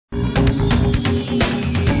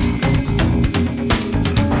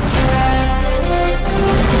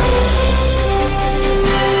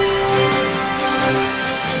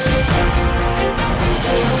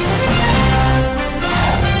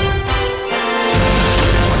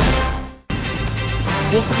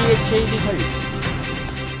முக்கிய செய்திகள்.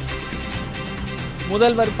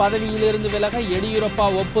 முதல்வர் பதவியிலிருந்து விலக எடியூரப்பா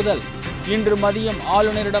ஒப்புதல். இன்று மதியம்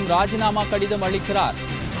ஆளுநரிடம் ராஜினாமா கடிதம் அளிக்கிறார்.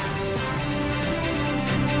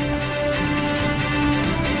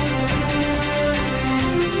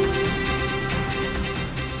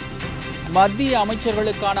 மத்திய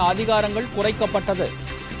அமைச்சர்களுக்கான அதிகாரங்கள் குறைக்கப்பட்டது.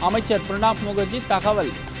 அமைச்சர் பிரணாப் முகர்ஜி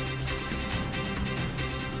தகவல்.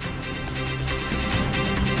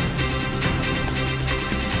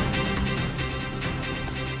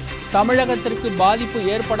 தமிழகத்திற்கு பாதிப்பு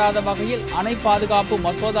ஏற்படாத வகையில் அணை பாதுகாப்பு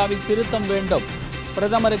மசோதாவில் திருத்தம் வேண்டும்.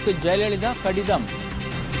 பிரதமருக்கு ஜெயலலிதா கடிதம்.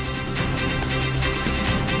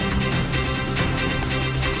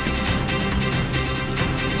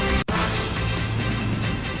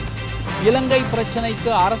 இலங்கை பிரச்சினைக்கு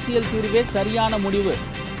அரசியல் தீர்வே சரியான முடிவு.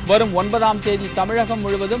 வரும் 9ஆம் தேதி தமிழகம்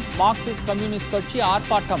முழுவதும் மார்க்சிஸ்ட் கம்யூனிஸ்ட் கட்சி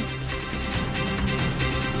ஆர்ப்பாட்டம்.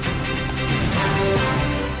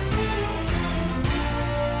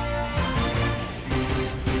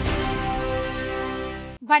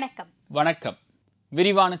 வணக்கம்.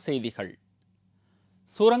 விரிவான செய்திகள்.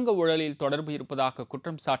 சுரங்க ஊழலில் தொடர்பு இருப்பதாக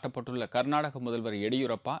குற்றம் சாட்டப்பட்டுள்ள கர்நாடக முதல்வர்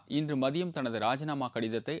எடியூரப்பா இன்று மதியம் தனது ராஜினாமா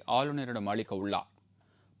கடிதத்தை ஆளுநரிடம் அளிக்க உள்ளார்.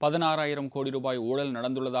 16,000 கோடி ரூபாய் ஊழல்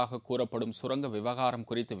நடந்துள்ளதாக கூறப்படும் சுரங்க விவகாரம்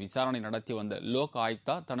குறித்து விசாரணை நடத்தி வந்த லோக்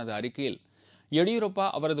ஆயுக்தா தனது அறிக்கையில் எடியூரப்பா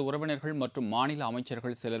அவரது உறவினர்கள் மற்றும் மாநில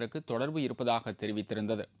அமைச்சர்கள் சிலருக்கு தொடர்பு இருப்பதாக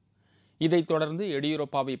தெரிவித்திருந்தது. இதைத் தொடர்ந்து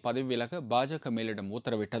எடியூரப்பாவை பதவி விலக பாஜக மேலிடம்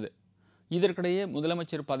உத்தரவிட்டது. இதற்கிடையே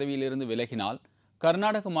முதலமைச்சர் பதவியிலிருந்து விலகினால்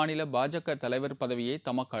கர்நாடக மாநில பாஜக தலைவர் பதவியை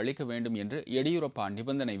தமக்கு அளிக்க வேண்டும் என்று எடியூரப்பா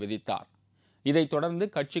நிபந்தனை விதித்தார். இதைத் தொடர்ந்து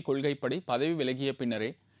கட்சி கொள்கைப்படி பதவி விலகிய பின்னரே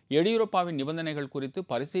எடியூரப்பாவின் நிபந்தனைகள் குறித்து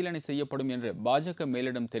பரிசீலனை செய்யப்படும் என்று பாஜக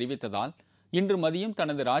மேலிடம் தெரிவித்ததால் இன்று மதியம்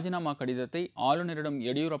தனது ராஜினாமா கடிதத்தை ஆளுநரிடம்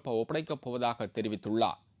எடியூரப்பா ஒப்படைக்கப் போவதாக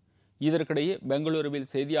தெரிவித்துள்ளார். இதற்கிடையே பெங்களூருவில்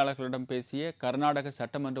செய்தியாளர்களிடம் பேசிய கர்நாடக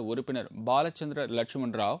சட்டமன்ற உறுப்பினர் பாலச்சந்திர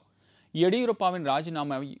லட்சுமண் ராவ் எடியூரப்பாவின்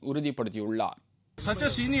ராஜினாமாவை உறுதிப்படுத்தியுள்ளார். Such a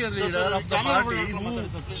senior leader of the party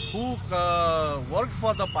who worked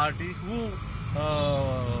for the party, who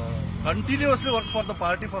continuously worked for the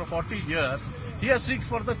party for 40 years, he has sick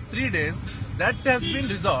for the 3 days. That has been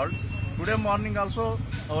resolved. Today morning also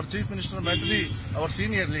our Chief Minister met our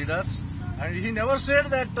senior leaders and he never said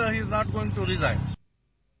that he is not going to resign.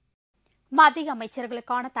 மத்திய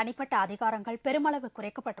அமைச்சர்களுக்கான தனிப்பட்ட அதிகாரங்கள் பெருமளவு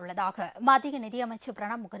குறைக்கப்பட்டுள்ளதாக மத்திய நிதியமைச்சர்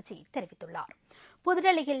பிரணாப் முகர்ஜி தெரிவித்துள்ளார்.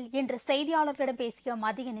 புதுடெல்லியில் இன்று செய்தியாளர்களிடம் பேசிய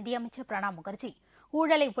மத்திய நிதியமைச்சர் பிரணாப் முகர்ஜி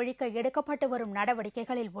ஊழலை ஒழிக்க எடுக்கப்பட்டு வரும்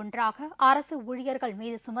நடவடிக்கைகளில் ஒன்றாக அரசு ஊழியர்கள்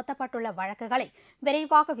மீது சுமத்தப்பட்டுள்ள வழக்குகளை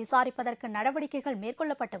விரைவாக விசாரிப்பதற்கு நடவடிக்கைகள்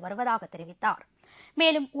மேற்கொள்ளப்பட்டு வருவதாக தெரிவித்தார்.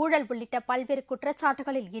 மேலும் ஊழல் உள்ளிட்ட பல்வேறு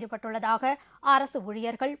குற்றச்சாட்டுகளில் ஈடுபட்டுள்ளதாக அரசு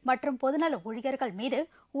ஊழியர்கள் மற்றும் பொதுநல ஊழியர்கள் மீது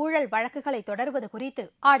ஊழல் வழக்குகளை தொடர்வது குறித்து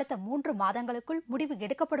அடுத்த 3 மாதங்களுக்குள் முடிவு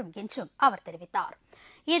எடுக்கப்படும் என்றும் அவர் தெரிவித்தார்.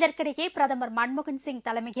 இதற்கிடையே பிரதமர் மன்மோகன் சிங்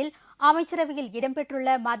தலைமையில் அமைச்சரவையில்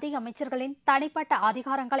இடம்பெற்றுள்ள மத்திய அமைச்சர்களின் தனிப்பட்ட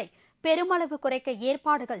அதிகாரங்களை பெருமளவு குறைக்க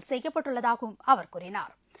ஏற்பாடுகள் செய்யப்பட்டுள்ளதாகவும் அவர்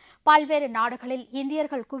கூறினார். பல்வேறு நாடுகளில்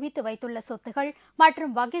இந்தியர்கள் குவித்து வைத்துள்ள சொத்துகள்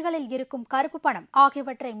மற்றும் வங்கிகளில் இருக்கும் கருப்பு பணம்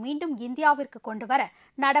ஆகியவற்றை மீண்டும் இந்தியாவிற்கு கொண்டுவர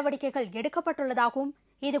நடவடிக்கைகள் எடுக்கப்பட்டுள்ளதாகவும்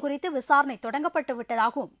இதுகுறித்து விசாரணை தொடங்கப்பட்டு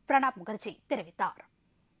விட்டதாகவும் பிரணாப் முகர்ஜி தெரிவித்தார்.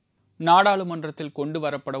 நாடாளுமன்றத்தில்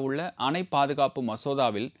கொண்டுவரப்பட உள்ள அணை பாதுகாப்பு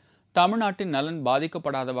மசோதாவில் தமிழ்நாட்டின் நலன்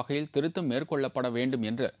பாதிக்கப்படாத வகையில் திருத்தம் மேற்கொள்ளப்பட வேண்டும்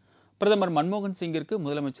என்று பிரதமர் மன்மோகன் சிங்கிற்கு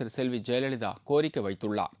முதலமைச்சர் செல்வி ஜெயலலிதா கோரிக்கை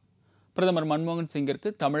வைத்துள்ளார். பிரதமர் மன்மோகன் சிங்கிற்கு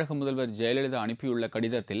தமிழக முதல்வர் ஜெயலலிதா அனுப்பியுள்ள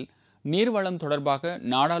கடிதத்தில் நீர்வளம் தொடர்பாக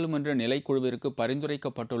நாடாளுமன்ற நிலைக்குழுவிற்கு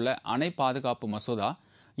பரிந்துரைக்கப்பட்டுள்ள அணை பாதுகாப்பு மசோதா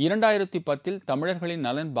 2010 தமிழர்களின்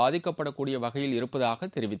நலன் பாதிக்கப்படக்கூடிய வகையில் இருப்பதாக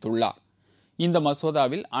தெரிவித்துள்ளார். இந்த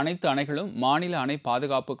மசோதாவில் அனைத்து அணைகளும் மாநில அணை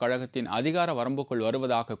பாதுகாப்பு கழகத்தின் அதிகார வரம்புக்குள்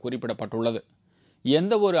வருவதாக குறிப்பிடப்பட்டுள்ளது.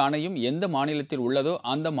 எந்த ஒரு அணையும் எந்த மாநிலத்தில் உள்ளதோ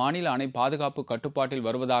அந்த மாநில அணை பாதுகாப்பு கட்டுப்பாட்டில்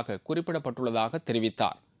வருவதாக குறிப்பிடப்பட்டுள்ளதாக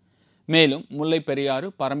தெரிவித்தார். மேலும் முல்லை பெரியாறு,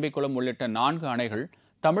 பரம்பிக்குளம் உள்ளிட்ட 4 அணைகள்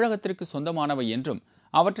தமிழகத்திற்கு சொந்தமானவை என்றும்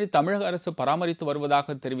அவற்றை தமிழக அரசு பராமரித்து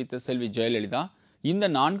வருவதாக தெரிவித்த செல்வி ஜெயலலிதா இந்த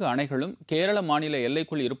 4 அணைகளும் கேரள மாநில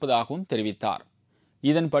எல்லைக்குள் இருப்பதாகவும் தெரிவித்தார்.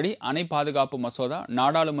 இதன்படி அணை பாதுகாப்பு மசோதா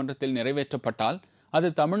நாடாளுமன்றத்தில் நிறைவேற்றப்பட்டால் அது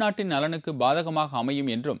தமிழ்நாட்டின் நலனுக்கு பாதகமாக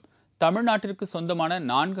அமையும் என்றும் தமிழ்நாட்டிற்கு சொந்தமான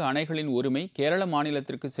 4 அணைகளின் உரிமை கேரள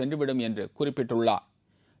மாநிலத்திற்கு சென்றுவிடும் என்று குறிப்பிட்டுள்ளார்.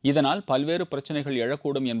 இதனால் பல்வேறு பிரச்சினைகள்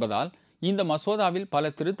எழக்கூடும் என்பதால் இந்த மசோதாவில் பல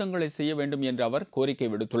திருத்தங்களை செய்ய வேண்டும் என்று அவர் கோரிக்கை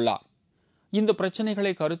விடுத்துள்ளார். இந்த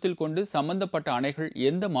பிரச்சினைகளை கருத்தில் கொண்டு சம்பந்தப்பட்ட அணைகள்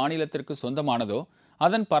எந்த மாநிலத்திற்கு சொந்தமானதோ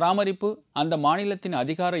அதன் பராமரிப்பு அந்த மாநிலத்தின்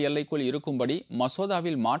அதிகார எல்லைக்குள் இருக்கும்படி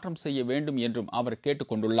மசோதாவில் மாற்றம் செய்ய வேண்டும் என்றும் அவர்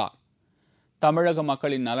கேட்டுக் கொண்டுள்ளார். தமிழக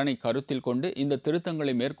மக்களின் நலனை கருத்தில் கொண்டு இந்த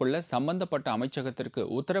திருத்தங்களை மேற்கொள்ள சம்பந்தப்பட்ட அமைச்சகத்திற்கு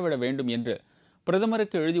உத்தரவிட வேண்டும் என்று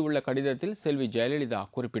பிரதமருக்கு எழுதியுள்ள கடிதத்தில் செல்வி ஜெயலலிதா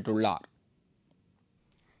குறிப்பிட்டுள்ளார்.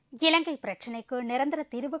 இலங்கை பிரச்சினைக்கு நிரந்தர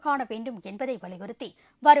தீர்வு காண வேண்டும் என்பதை வலியுறுத்தி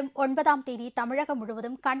வரும் 9ஆம் தேதி தமிழகம்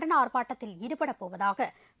முழுவதும் கண்டன ஆர்ப்பாட்டத்தில் ஈடுபடப் போவதாக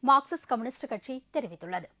மார்க்சிஸ்ட் கம்யூனிஸ்ட் கட்சி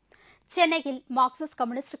தெரிவித்துள்ளது. சென்னையில் மார்க்சிஸ்ட்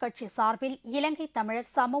கம்யூனிஸ்ட் கட்சி சார்பில் இலங்கை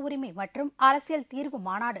தமிழர் சம உரிமை மற்றும் அரசியல் தீர்வு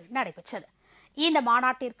மாநாடு நடைபெற்றது. இந்த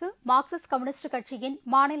மாநாட்டிற்கு மார்க்சிஸ்ட் கம்யூனிஸ்ட் கட்சியின்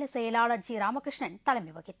மாநில செயலாளர் ஜி. ராமகிருஷ்ணன்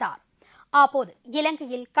தலைமை வகித்தார். அப்போது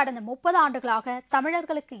இலங்கையில் கடந்த 30 ஆண்டுகளாக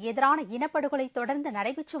தமிழர்களுக்கு எதிரான இனப்படுகொலை தொடர்ந்து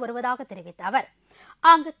நடைபெற்று வருவதாக தெரிவித்த அவர்,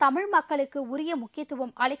 அங்கு தமிழ் மக்களுக்கு உரிய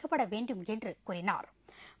முக்கியத்துவம் அளிக்கப்பட வேண்டும் என்று கூறினார்.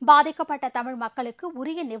 பாதிக்கப்பட்ட தமிழ் மக்களுக்கு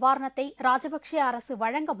உரிய நிவாரணத்தை ராஜபக்சே அரசு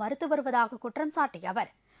வழங்க மறுத்து வருவதாக குற்றம் சாட்டிய அவர்,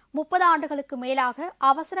 30 ஆண்டுகளுக்கு மேலாக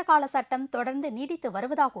அவசர கால சட்டம் தொடர்ந்து நீடித்து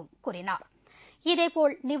வருவதாகவும் கூறினார்.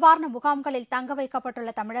 இதேபோல் நிவாரண முகாம்களில் தங்க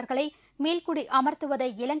வைக்கப்பட்டுள்ள தமிழர்களை மீள்குடி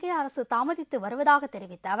அமர்த்துவதை இலங்கை அரசு தாமதித்து வருவதாக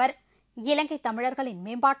தெரிவித்த அவர், இலங்கை தமிழர்களின்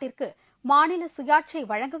மேம்பாட்டிற்கு மாநில சுயாட்சியை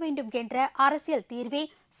வழங்க வேண்டும் என்ற அரசியல் தீர்வே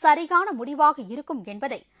சரியான முடிவாக இருக்கும்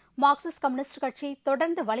என்பதை மார்க்சிஸ்ட் கம்யூனிஸ்ட் கட்சி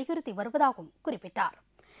தொடர்ந்து வலியுறுத்தி வருவதாகவும் குறிப்பிட்டார்.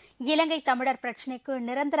 இலங்கை தமிழர் பிரச்சினைக்கு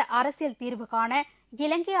நிரந்தர அரசியல் தீர்வு காண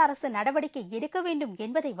இலங்கை அரசு நடவடிக்கை எடுக்க வேண்டும்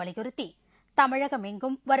என்பதை வலியுறுத்தி தமிழகம்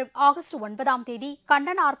எங்கும் வரும் ஆகஸ்ட் 9ஆம் தேதி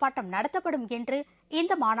கண்டன ஆர்ப்பாட்டம் நடத்தப்படும் என்று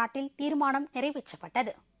இந்த மாநாட்டில் தீர்மானம்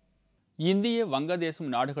நிறைவேற்றப்பட்டது. இந்திய வங்கதேசம்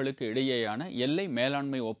நாடுகளுக்கு இடையேயான எல்லை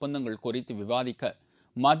மேலாண்மை ஒப்பந்தங்கள் குறித்து விவாதிக்க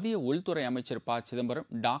மத்திய உள்துறை அமைச்சர் ப. சிதம்பரம்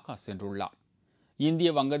டாக்கா சென்றுள்ளார். இந்திய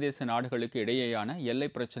வங்கதேச நாடுகளுக்கு இடையேயான எல்லை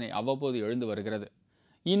பிரச்சினை அவ்வப்போது எழுந்து வருகிறது.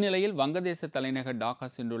 இந்நிலையில் வங்கதேச தலைநகர் டாக்கா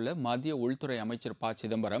சென்றுள்ள மத்திய உள்துறை அமைச்சர் ப.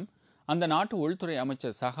 சிதம்பரம் அந்த நாட்டு உள்துறை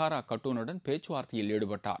அமைச்சர் சஹாரா கட்டூனுடன் பேச்சுவார்த்தையில்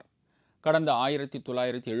ஈடுபட்டார். கடந்த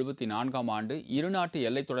 1974ஆம் ஆண்டு இருநாட்டு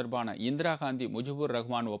எல்லை தொடர்பான இந்திரா காந்தி முஜிபுர்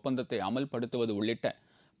ரஹ்மான் ஒப்பந்தத்தை அமல்படுத்துவது உள்ளிட்ட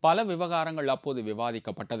பல விவகாரங்கள் அப்போது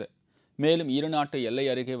விவாதிக்கப்பட்டது. மேலும் இருநாட்டு எல்லை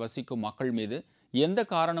அருகே வசிக்கும் மக்கள் மீது எந்த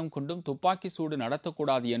காரணம் கொண்டும் துப்பாக்கி சூடு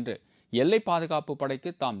நடத்தக்கூடாது என்று எல்லை பாதுகாப்பு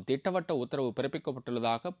படைக்கு தாம் திட்டவட்ட உத்தரவு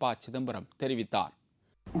பிறப்பிக்கப்பட்டுள்ளதாக ப. சிதம்பரம் தெரிவித்தார்.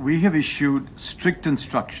 We have issued strict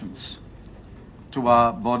instructions to our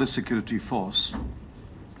border security force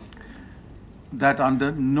that under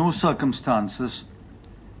no circumstances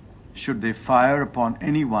should they fire upon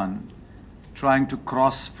anyone trying to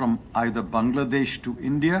cross from either Bangladesh to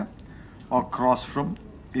India or cross from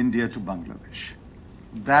India to Bangladesh.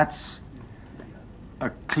 That's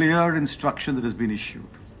a clear instruction that has been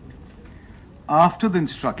issued. After the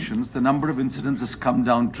instructions, the number of incidents has come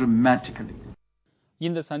down dramatically.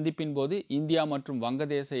 இந்த சந்திப்பின் போது India மற்றும்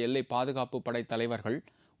வங்கதேச எல்லை பாதுகாப்பு படை தலைவர்கள்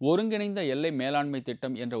ஒருங்கிணைந்த எல்லை மேலாண்மை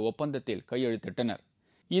திட்டம் என்ற ஒப்பந்தத்தில் கையெழுத்திட்டனர்.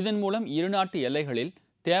 இதன் மூலம் இருநாட்டு எல்லைகளில்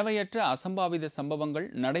தேவையற்ற அசம்பாவித சம்பவங்கள்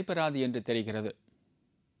நடைபெறாது என்று தெரிகிறது.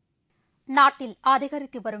 நாட்டில்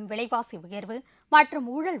அதிகரித்து வரும் விலைவாசி உயர்வு மற்றும்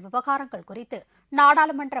ஊழல் விவகாரங்கள் குறித்து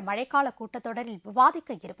நாடாளுமன்ற மழைக்கால கூட்டத்தொடரில்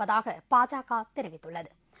விவாதிக்க இருப்பதாக பாஜக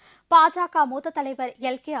தெரிவித்துள்ளது. பாஜக மூத்த தலைவர்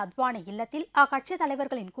எல்.கே. அத்வானி இல்லத்தில் அக்கட்சி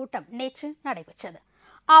தலைவர்களின் கூட்டம் நேற்று நடைபெற்றது.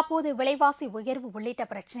 அப்போது விலைவாசி உயர்வு உள்ளிட்ட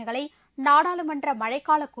பிரச்சினைகளை நாடாளுமன்ற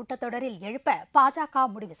மழைக்கால கூட்டத்தொடரில் எழுப்ப பாஜக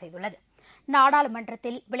முடிவு செய்துள்ளது.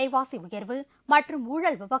 நாடாளுமன்றத்தில் விலைவாசி உயர்வு மற்றும்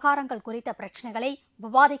ஊழல் விவகாரங்கள் குறித்த பிரச்சினைகளை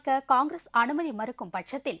விவாதிக்க காங்கிரஸ் அனுமதி மறுக்கும்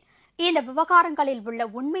பட்சத்தில் இந்த விவகாரங்களில் உள்ள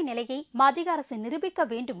உண்மை நிலையை மத்திய அரசு நிரூபிக்க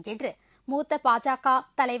வேண்டும் என்று மூத்த பாஜக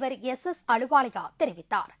தலைவர் எஸ். அலுவாலியா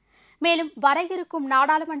தெரிவித்தார். மேலும் வர இருக்கும்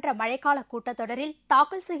நாடாளுமன்ற மழைக்கால கூட்டத்தொடரில்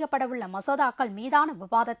தாக்கல் செய்யப்படவுள்ள மசோதாக்கள் மீதான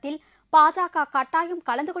விவாதத்தில் பாஜக கட்டாயம்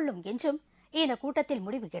கலந்து கொள்ளும் என்றும் இந்த கூட்டத்தில்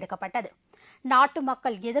முடிவு எடுக்கப்பட்டது. நாட்டு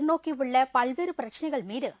மக்கள் எதிர்நோக்கியுள்ள பல்வேறு பிரச்சினைகள்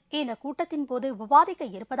மீது இந்த கூட்டத்தின் போது விவாதிக்க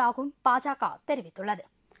இருப்பதாகவும் பாஜக தெரிவித்துள்ளது.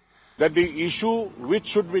 That the issue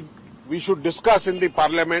which we should discuss in the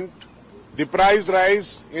parliament, the price rise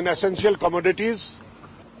in essential commodities,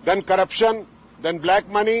 then corruption, then black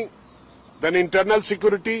money, then internal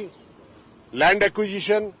security, land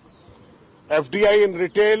acquisition, FDI in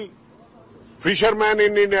retail, fishermen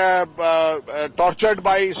tortured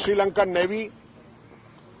by Sri Lankan Navy,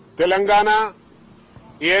 Telangana,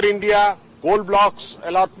 Air India, coal blocks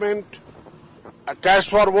allotment, cash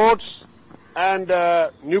for votes and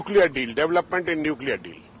nuclear deal, development in nuclear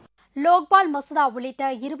deal. Lokpal மசோதா உள்ளிட்ட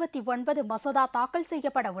 29 மசோதா தாக்கல்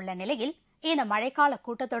செய்யப்பட உள்ள நிலையில் இந்த மழைக்கால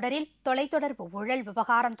கூட்டத்தொடரில் தொலைத்தொடர்பு ஊழல்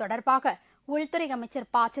விவகாரம் தொடர்பாக உள்துறை அமைச்சர்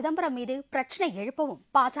ப. சிதம்பரம் மீது பிரச்சினை எழுப்பவும்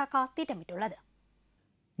பாஜக திட்டமிட்டுள்ளது.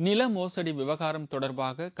 நில மோசடி விவகாரம்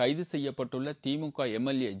தொடர்பாக கைது செய்யப்பட்டுள்ள திமுக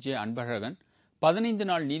எம்எல்ஏ ஜே. அன்பழகன்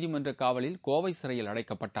 15 நாள் நீதிமன்ற காவலில் கோவை சிறையில்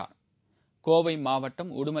அடைக்கப்பட்டார். கோவை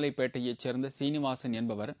மாவட்டம் உடுமலைப்பேட்டையைச் சேர்ந்த சீனிவாசன்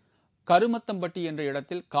என்பவர் கருமத்தம்பட்டி என்ற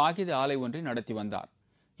இடத்தில் காகித ஆலை ஒன்றை நடத்தி வந்தார்.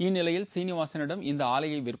 இந்நிலையில் சீனிவாசனிடம் இந்த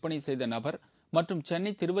ஆலையை விற்பனை செய்த நபர் மற்றும்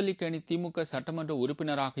சென்னை திருவல்லிக்கேணி திமுக சட்டமன்ற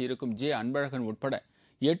உறுப்பினராக இருக்கும் ஜே. அன்பழகன் உட்பட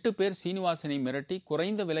 8 பேர் சீனிவாசனை மிரட்டி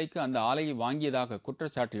குறைந்த விலைக்கு அந்த ஆலையை வாங்கியதாக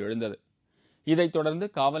குற்றச்சாட்டு எழுந்தது. இதைத் தொடர்ந்து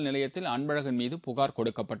காவல் நிலையத்தில் அன்பழகன் மீது புகார்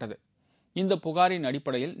கொடுக்கப்பட்டது. இந்த புகாரின்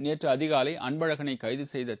அடிப்படையில் நேற்று அதிகாலை அன்பழகனை கைது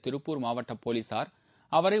செய்த திருப்பூர் மாவட்ட போலீசார்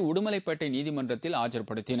அவரை உடுமலைப்பேட்டை நீதிமன்றத்தில்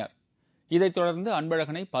ஆஜர்படுத்தினர். இதைத் தொடர்ந்து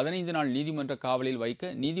அன்பழகனை 15 நாள் நீதிமன்ற காவலில்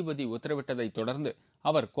வைக்க நீதிபதி உத்தரவிட்டதைத் தொடர்ந்து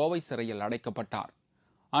அவர் கோவை சிறையில் அடைக்கப்பட்டார்.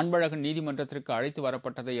 அன்பழகன் நீதிமன்றத்திற்கு அழைத்து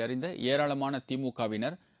வரப்பட்டதை அறிந்த ஏராளமான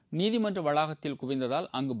திமுகவினர் நீதிமன்ற வளாகத்தில் குவிந்ததால்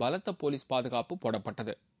அங்கு பலத்த போலீஸ் பாதுகாப்பு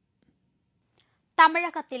போடப்பட்டது.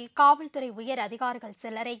 தமிழகத்தில் காவல்துறை உயர் அதிகாரிகள்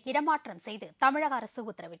சிலரை இடமாற்றம் செய்து தமிழக அரசு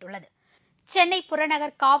உத்தரவிட்டுள்ளது. சென்னை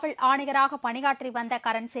புறநகர் காவல் ஆணையராக பணியாற்றி வந்த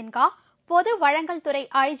கரண் சின்ஹா பொது வழங்கல் துறை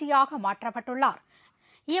ஐஜியாக மாற்றப்பட்டுள்ளார்.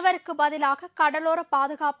 இவருக்கு பதிலாக கடலோர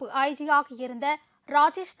பாதுகாப்பு ஐஜியாக இருந்த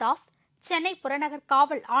ராஜேஷ் தாஸ் சென்னை புறநகர்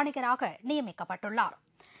காவல் ஆணையராக நியமிக்கப்பட்டுள்ளார்.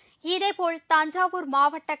 இதேபோல் தஞ்சாவூர்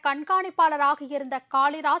மாவட்ட கண்காணிப்பாளராக இருந்த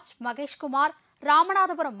காளிராஜ் மகேஷ்குமார்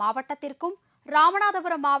ராமநாதபுரம் மாவட்டத்திற்கும்,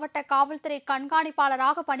 ராமநாதபுரம் மாவட்ட காவல்துறை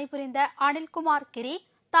கண்காணிப்பாளராக பணிபுரிந்த அனில்குமார் கிரி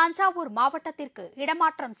தஞ்சாவூர் மாவட்டத்திற்கு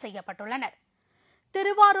இடமாற்றம் செய்யப்பட்டுள்ளனர்.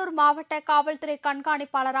 திருவாரூர் மாவட்ட காவல்துறை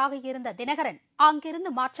கண்காணிப்பாளராக இருந்த தினகரன்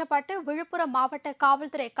அங்கிருந்து மாற்றப்பட்டு விழுப்புரம் மாவட்ட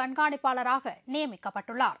காவல்துறை கண்காணிப்பாளராக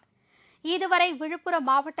நியமிக்கப்பட்டுள்ளார். இதுவரை விழுப்புரம்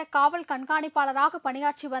மாவட்ட காவல் கண்காணிப்பாளராக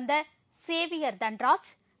பணியாற்றி வந்த சேவியர் தன்ராஜ்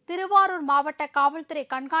திருவாரூர் மாவட்ட காவல்துறை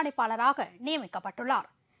கண்காணிப்பாளராக நியமிக்கப்பட்டுள்ளார்.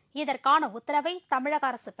 இதற்கான உத்தரவை தமிழக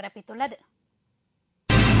அரசு பிறப்பித்துள்ளது.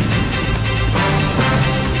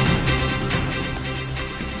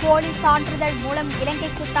 போலி சான்றிதழ் மூலம்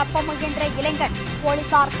இலங்கைக்கு தப்ப முயன்ற இளைஞன்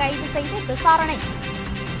போலீசார் கைது செய்து விசாரணை.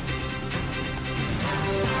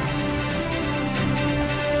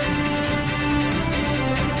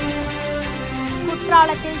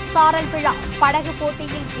 குற்றாலத்தில் சாரல் விழா, படகு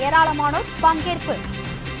போட்டியில் ஏராளமானோர் பங்கேற்பு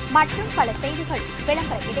மற்றும் பல செய்திகள்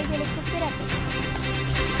விளம்பர இடைவெளிக்கு பிறகு.